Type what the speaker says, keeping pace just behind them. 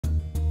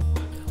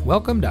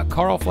Welcome to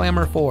Karl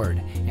Flammer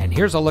Ford, and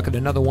here's a look at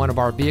another one of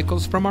our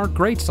vehicles from our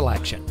great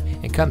selection.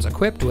 It comes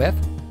equipped with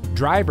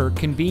driver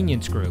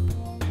convenience group,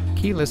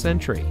 keyless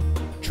entry,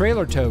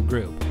 trailer tow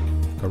group,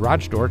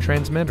 garage door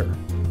transmitter,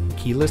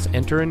 keyless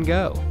enter and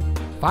go,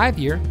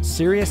 5-year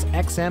Sirius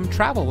XM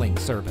travel link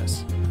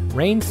service,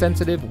 rain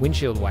sensitive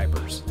windshield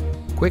wipers,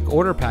 quick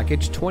order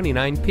package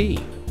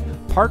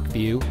 29P, park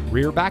view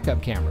rear backup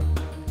camera,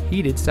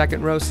 heated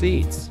second row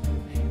seats,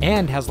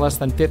 and has less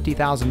than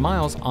 50,000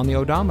 miles on the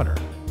odometer.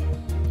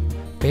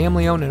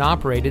 Family owned and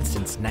operated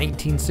since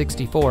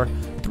 1964,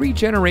 3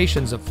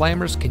 generations of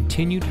Flammers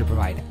continue to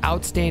provide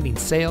outstanding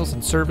sales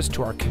and service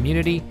to our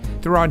community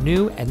through our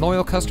new and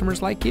loyal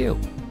customers like you.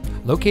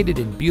 Located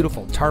in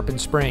beautiful Tarpon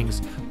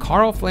Springs,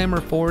 Karl Flammer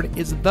Ford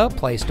is the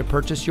place to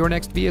purchase your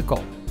next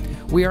vehicle.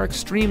 We are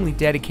extremely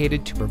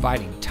dedicated to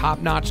providing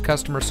top-notch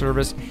customer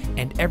service,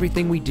 and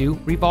everything we do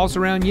revolves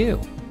around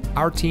you.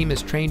 Our team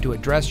is trained to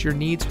address your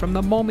needs from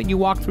the moment you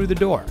walk through the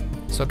door.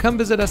 So come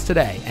visit us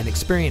today and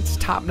experience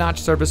top-notch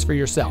service for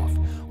yourself.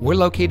 We're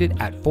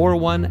located at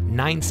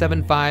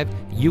 41975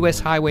 US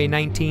Highway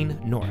 19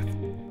 North.